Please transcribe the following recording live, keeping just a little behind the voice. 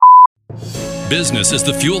Business is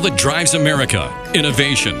the fuel that drives America.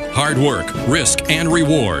 Innovation, hard work, risk, and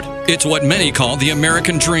reward. It's what many call the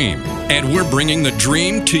American dream. And we're bringing the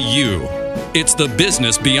dream to you. It's the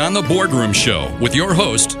Business Beyond the Boardroom Show with your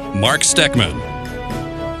host, Mark Steckman.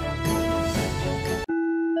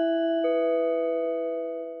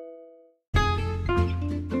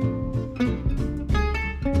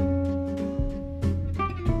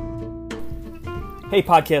 Hey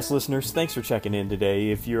podcast listeners, thanks for checking in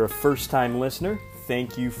today. If you're a first-time listener,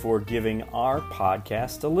 thank you for giving our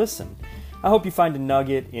podcast a listen. I hope you find a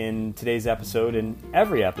nugget in today's episode and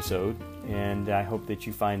every episode, and I hope that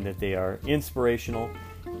you find that they are inspirational,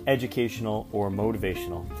 educational, or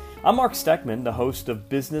motivational. I'm Mark Steckman, the host of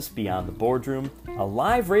Business Beyond the Boardroom, a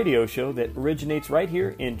live radio show that originates right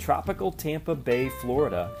here in tropical Tampa Bay,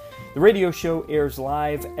 Florida. The radio show airs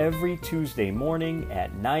live every Tuesday morning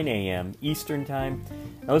at 9 a.m. Eastern Time.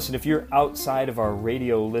 Now listen, if you're outside of our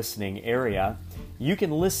radio listening area, you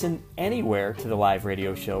can listen anywhere to the live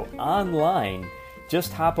radio show online.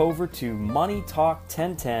 Just hop over to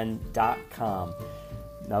moneytalk1010.com.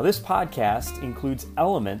 Now this podcast includes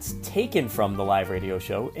elements taken from the live radio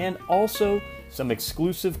show and also some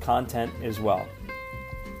exclusive content as well.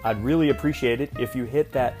 I'd really appreciate it if you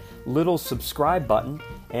hit that little subscribe button,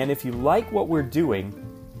 and if you like what we're doing,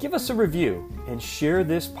 give us a review and share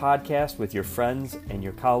this podcast with your friends and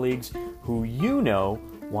your colleagues who you know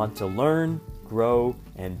want to learn, grow,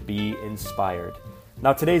 and be inspired.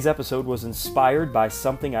 Now today's episode was inspired by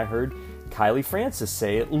something I heard Kylie Francis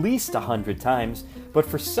say at least 100 times, but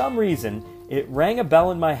for some reason it rang a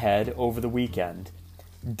bell in my head over the weekend.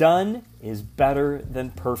 Done is better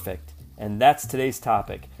than perfect, and that's today's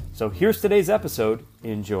topic. So here's today's episode.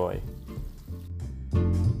 Enjoy.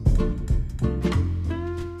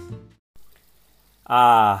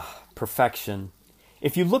 Perfection.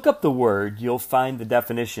 If you look up the word, you'll find the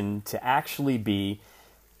definition to actually be,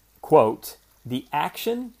 quote, the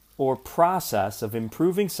action or process of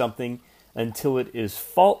improving something until it is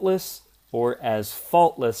faultless or as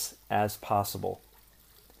faultless as possible.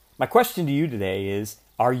 My question to you today is,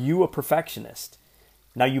 are you a perfectionist?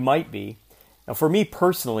 Now you might be. Now for me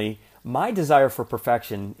personally, my desire for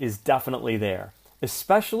perfection is definitely there,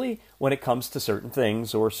 especially when it comes to certain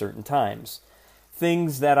things or certain times.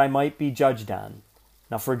 Things that I might be judged on.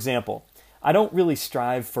 Now, for example, I don't really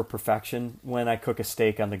strive for perfection when I cook a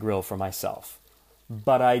steak on the grill for myself.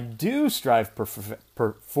 But I do strive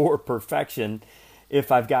for perfection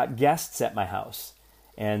if I've got guests at my house,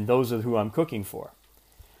 and those are who I'm cooking for.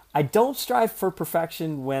 I don't strive for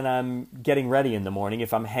perfection when I'm getting ready in the morning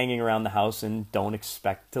if I'm hanging around the house and don't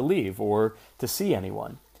expect to leave or to see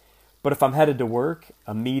anyone. But if I'm headed to work,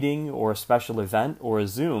 a meeting, or a special event, or a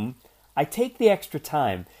Zoom, I take the extra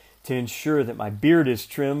time to ensure that my beard is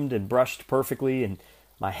trimmed and brushed perfectly and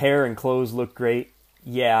my hair and clothes look great.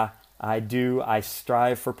 Yeah, I do. I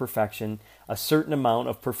strive for perfection, a certain amount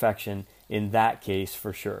of perfection in that case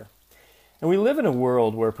for sure. And we live in a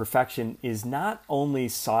world where perfection is not only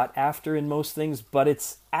sought after in most things, but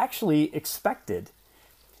it's actually expected.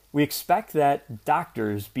 We expect that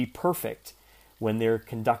doctors be perfect when they're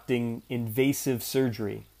conducting invasive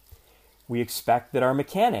surgery. We expect that our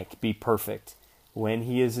mechanic be perfect when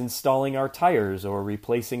he is installing our tires or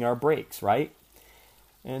replacing our brakes, right?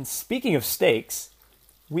 And speaking of steaks,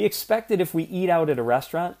 we expect that if we eat out at a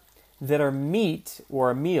restaurant, that our meat or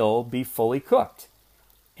our meal be fully cooked.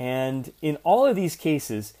 And in all of these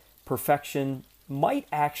cases, perfection might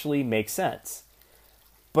actually make sense.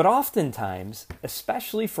 But oftentimes,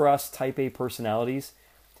 especially for us type A personalities,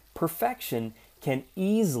 perfection can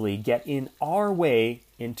easily get in our way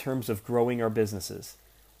in terms of growing our businesses.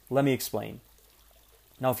 Let me explain.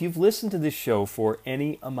 Now, if you've listened to this show for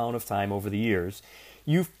any amount of time over the years,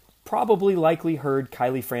 you've probably likely heard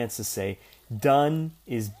Kylie Francis say, done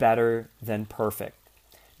is better than perfect.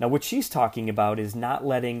 Now, what she's talking about is not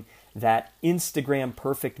letting that Instagram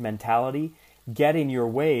perfect mentality get in your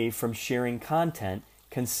way from sharing content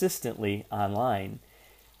consistently online.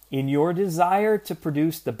 In your desire to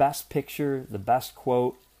produce the best picture, the best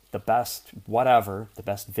quote, the best whatever, the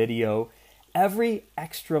best video, every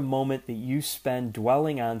extra moment that you spend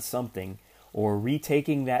dwelling on something or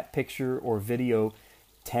retaking that picture or video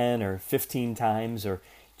 10 or 15 times or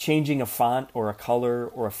changing a font or a color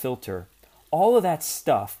or a filter, all of that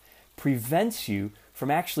stuff prevents you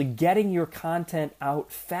from actually getting your content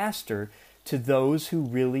out faster to those who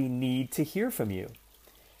really need to hear from you.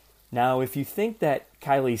 Now, if you think that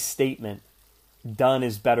Kylie's statement, done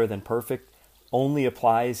is better than perfect, only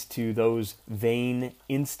applies to those vain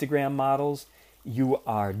Instagram models, you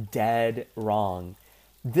are dead wrong.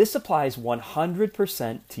 This applies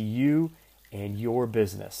 100% to you and your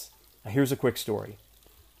business. Now, here's a quick story.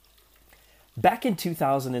 Back in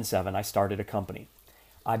 2007, I started a company.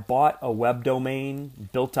 I bought a web domain,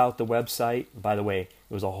 built out the website. By the way,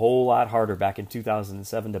 it was a whole lot harder back in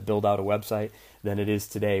 2007 to build out a website than it is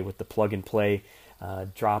today with the plug and play,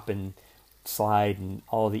 drop and slide, and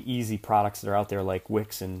all the easy products that are out there like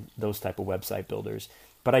Wix and those type of website builders.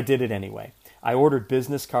 But I did it anyway. I ordered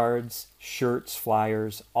business cards, shirts,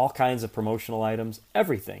 flyers, all kinds of promotional items,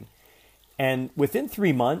 everything. And within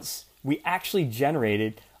 3 months, we actually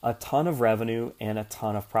generated a ton of revenue and a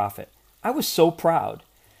ton of profit. I was so proud.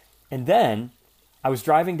 And then I was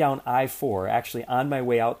driving down I-4, actually on my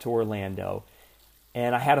way out to Orlando,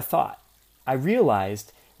 and I had a thought. I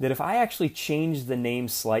realized that if I actually changed the name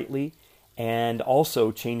slightly and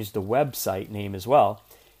also changed the website name as well,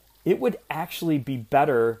 it would actually be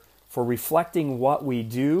better for reflecting what we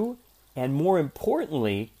do, and more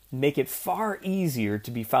importantly, make it far easier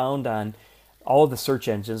to be found on all of the search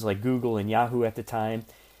engines like Google and Yahoo at the time.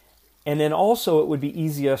 And then also it would be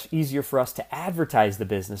easier for us to advertise the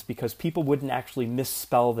business because people wouldn't actually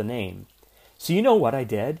misspell the name. So you know what I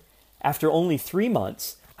did? After only 3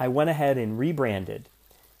 months, I went ahead and rebranded.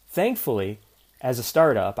 Thankfully, as a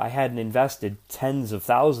startup, I hadn't invested tens of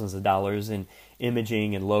thousands of dollars in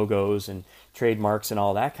imaging and logos and trademarks and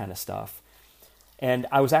all that kind of stuff. And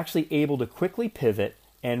I was actually able to quickly pivot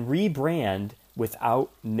and rebrand without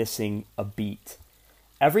missing a beat.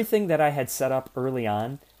 Everything that I had set up early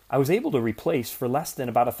on, I was able to replace for less than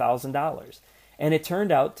about $1,000. And it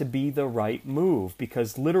turned out to be the right move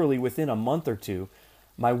because literally within a month or two,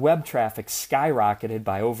 my web traffic skyrocketed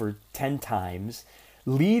by over 10 times.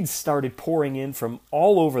 Leads started pouring in from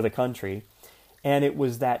all over the country. And it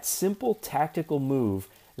was that simple tactical move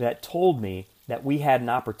that told me that we had an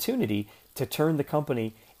opportunity to turn the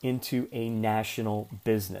company into a national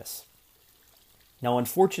business. Now,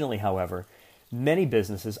 unfortunately, however, many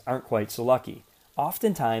businesses aren't quite so lucky.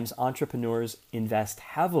 Oftentimes, entrepreneurs invest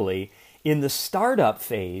heavily in the startup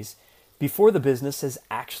phase before the business has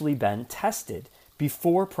actually been tested,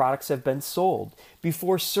 before products have been sold,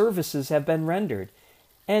 before services have been rendered.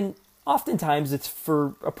 And oftentimes it's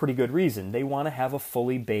for a pretty good reason. They want to have a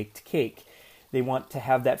fully baked cake. They want to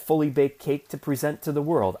have that fully baked cake to present to the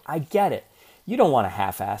world. I get it. You don't want to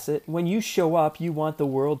half-ass it. When you show up, you want the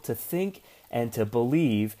world to think and to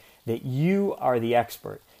believe that you are the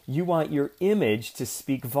expert. You want your image to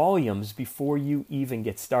speak volumes before you even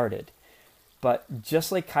get started. But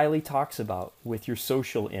just like Kylie talks about with your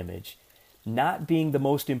social image, not being the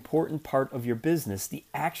most important part of your business, the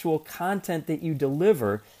actual content that you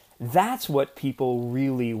deliver, that's what people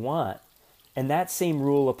really want. And that same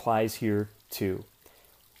rule applies here too.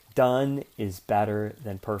 Done is better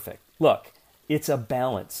than perfect. Look, it's a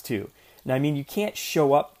balance too. Now, I mean, you can't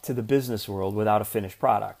show up to the business world without a finished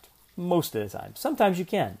product most of the time. Sometimes you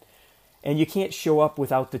can. And you can't show up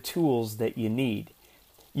without the tools that you need.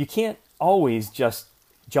 You can't always just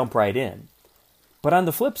jump right in. But on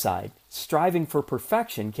the flip side, striving for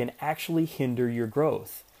perfection can actually hinder your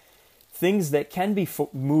growth. Things that can be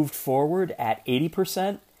moved forward at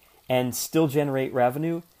 80% and still generate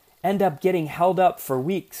revenue end up getting held up for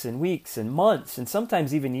weeks and weeks and months and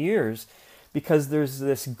sometimes even years because there's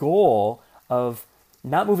this goal of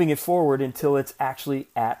not moving it forward until it's actually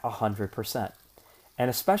at 100%. And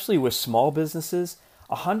especially with small businesses,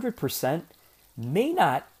 100% may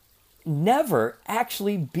not never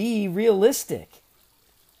actually be realistic.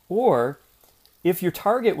 Or if your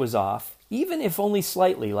target was off, even if only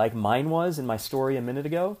slightly, like mine was in my story a minute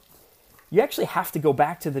ago, you actually have to go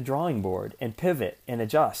back to the drawing board and pivot and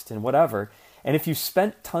adjust and whatever. And if you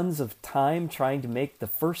spent tons of time trying to make the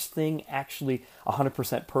first thing actually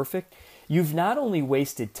 100% perfect, you've not only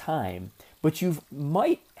wasted time, but you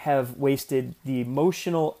might have wasted the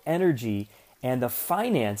emotional energy and the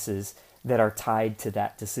finances that are tied to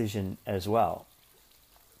that decision as well.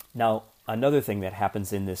 Now, another thing that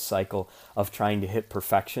happens in this cycle of trying to hit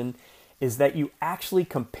perfection is that you actually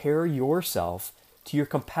compare yourself to your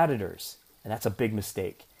competitors. And that's a big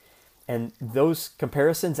mistake. And those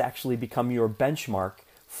comparisons actually become your benchmark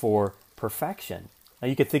for perfection. Now,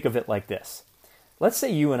 you could think of it like this. Let's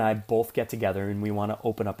say you and I both get together and we want to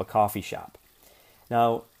open up a coffee shop.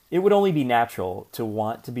 Now, it would only be natural to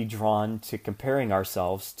want to be drawn to comparing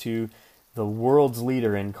ourselves to the world's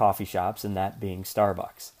leader in coffee shops, and that being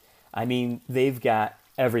Starbucks. I mean, they've got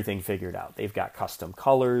everything figured out. They've got custom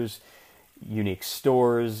colors, unique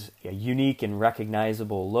stores, a unique and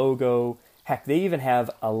recognizable logo. Heck, they even have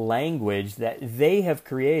a language that they have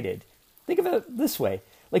created. Think of it this way.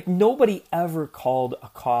 Like, nobody ever called a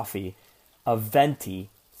coffee a venti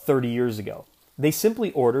 30 years ago. They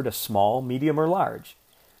simply ordered a small, medium, or large.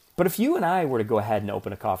 But if you and I were to go ahead and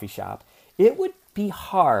open a coffee shop, it would be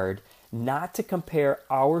hard not to compare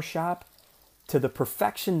our shop to the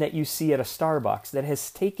perfection that you see at a Starbucks that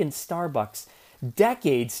has taken Starbucks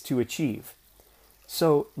decades to achieve.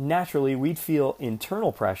 So naturally, we'd feel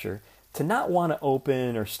internal pressure to not want to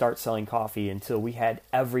open or start selling coffee until we had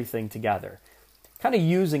everything together. Kind of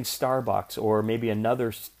using Starbucks or maybe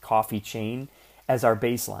another coffee chain as our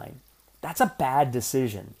baseline. That's a bad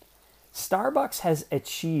decision. Starbucks has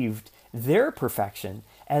achieved their perfection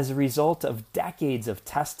as a result of decades of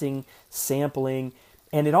testing, sampling,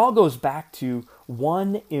 and it all goes back to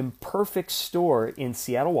one imperfect store in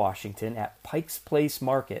Seattle, Washington at Pike's Place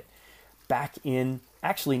Market back in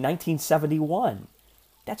actually 1971.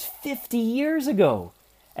 That's 50 years ago.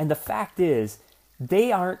 And the fact is,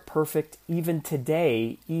 they aren't perfect even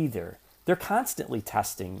today either. They're constantly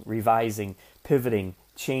testing, revising, pivoting,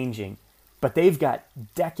 changing. But they've got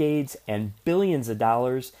decades and billions of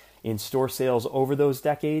dollars in store sales over those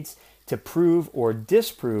decades to prove or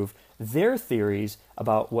disprove their theories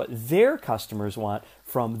about what their customers want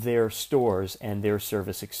from their stores and their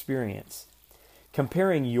service experience.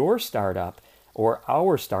 Comparing your startup, or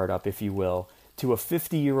our startup, if you will, to a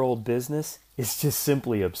 50-year-old business is just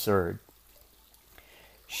simply absurd.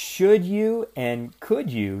 Should you and could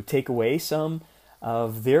you take away some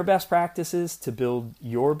of their best practices to build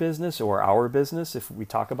your business or our business, if we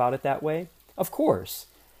talk about it that way? Of course.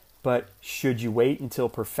 But should you wait until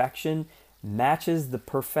perfection matches the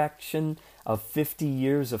perfection of 50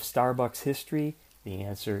 years of Starbucks history? The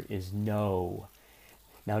answer is no.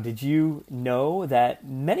 Now, did you know that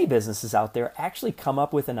many businesses out there actually come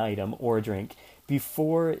up with an item or a drink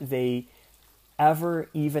before they ever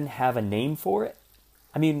even have a name for it?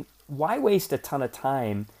 I mean, why waste a ton of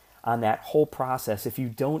time on that whole process if you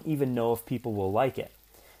don't even know if people will like it?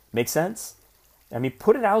 Make sense? I mean,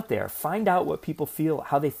 put it out there. Find out what people feel,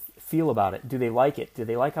 how they feel about it. Do they like it? Do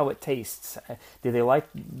they like how it tastes? Do they like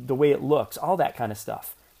the way it looks? All that kind of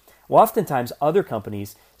stuff. Well, oftentimes other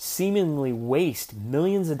companies seemingly waste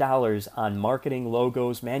millions of dollars on marketing,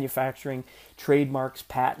 logos, manufacturing, trademarks,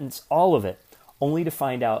 patents, all of it, only to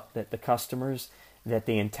find out that the customers that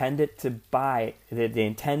they intend to buy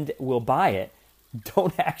will buy it,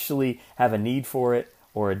 don't actually have a need for it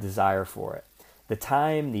or a desire for it. The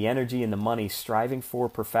time, the energy, and the money striving for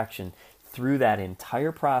perfection through that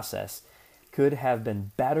entire process could have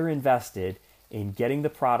been better invested in getting the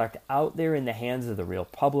product out there in the hands of the real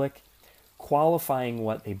public, qualifying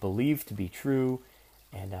what they believe to be true,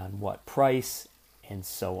 and on what price, and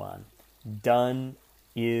so on. Done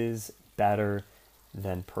is better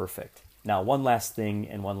than perfect. Now, one last thing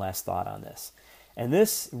and one last thought on this. And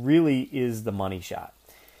this really is the money shot.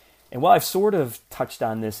 And while I've sort of touched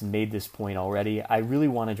on this and made this point already, I really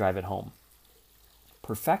want to drive it home.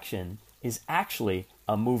 Perfection is actually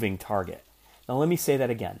a moving target. Now, let me say that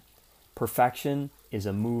again. Perfection is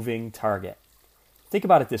a moving target. Think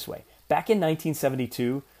about it this way. Back in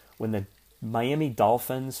 1972, when the Miami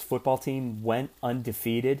Dolphins football team went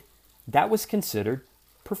undefeated, that was considered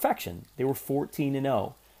perfection. They were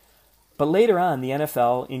 14-0. But later on, the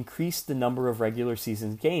NFL increased the number of regular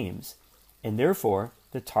season games, and therefore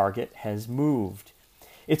the target has moved.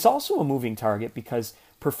 It's also a moving target because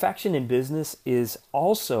perfection in business is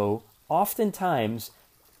also oftentimes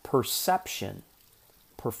perception.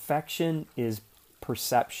 Perfection is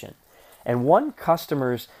perception. And one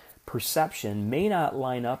customer's perception may not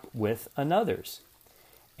line up with another's.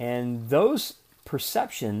 And those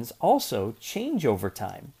perceptions also change over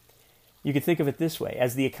time. You could think of it this way.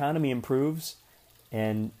 As the economy improves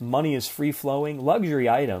and money is free-flowing, luxury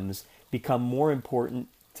items become more important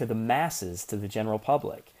to the masses, to the general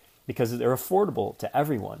public, because they're affordable to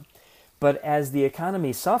everyone. But as the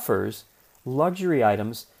economy suffers, luxury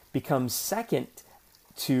items become second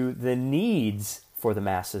to the needs for the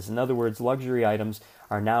masses. In other words, luxury items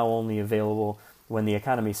are now only available when the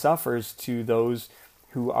economy suffers to those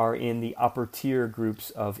who are in the upper tier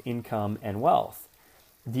groups of income and wealth.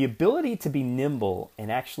 The ability to be nimble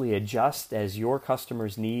and actually adjust as your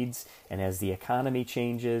customers' needs and as the economy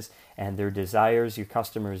changes and their desires, your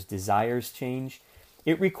customers' desires change,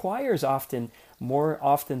 it requires more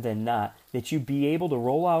often than not, that you be able to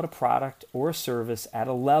roll out a product or a service at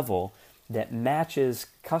a level that matches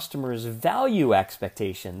customers' value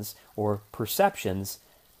expectations or perceptions,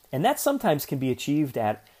 and that sometimes can be achieved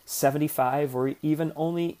at 75 or even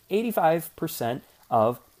only 85%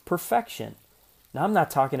 of perfection. Now, I'm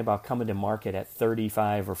not talking about coming to market at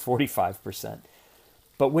 35 or 45%,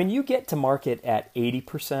 but when you get to market at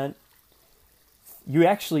 80%, you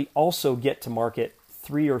actually also get to market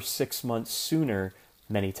 3 or 6 months sooner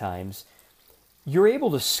many times. You're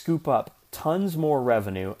able to scoop up tons more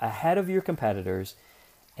revenue ahead of your competitors,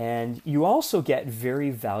 and you also get very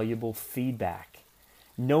valuable feedback,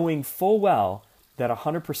 knowing full well that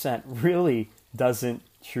 100% really doesn't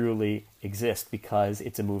truly exist because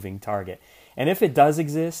it's a moving target. And if it does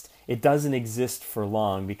exist, it doesn't exist for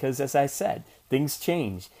long because, as I said, things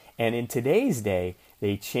change. And in today's day,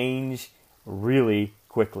 they change really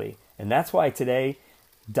quickly. And that's why today,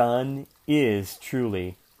 done is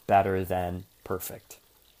truly better than perfect.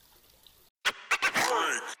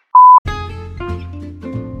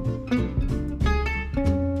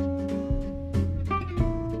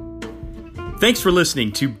 Thanks for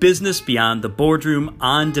listening to Business Beyond the Boardroom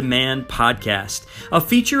On Demand podcast, a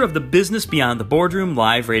feature of the Business Beyond the Boardroom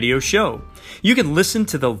live radio show. You can listen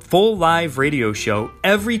to the full live radio show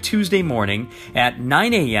every Tuesday morning at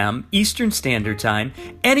 9 a.m. Eastern Standard Time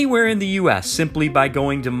anywhere in the U.S. simply by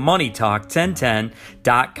going to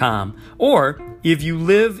moneytalk1010.com. Or if you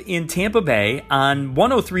live in Tampa Bay on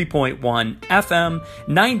 103.1 FM,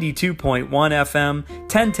 92.1 FM,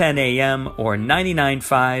 1010 AM, or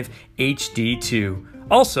 99.5 HD2.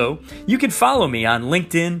 Also, you can follow me on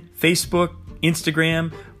LinkedIn, Facebook,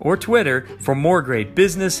 Instagram, or Twitter for more great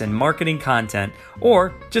business and marketing content,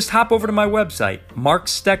 or just hop over to my website,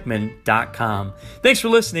 marksteckman.com. Thanks for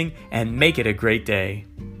listening, and make it a great day.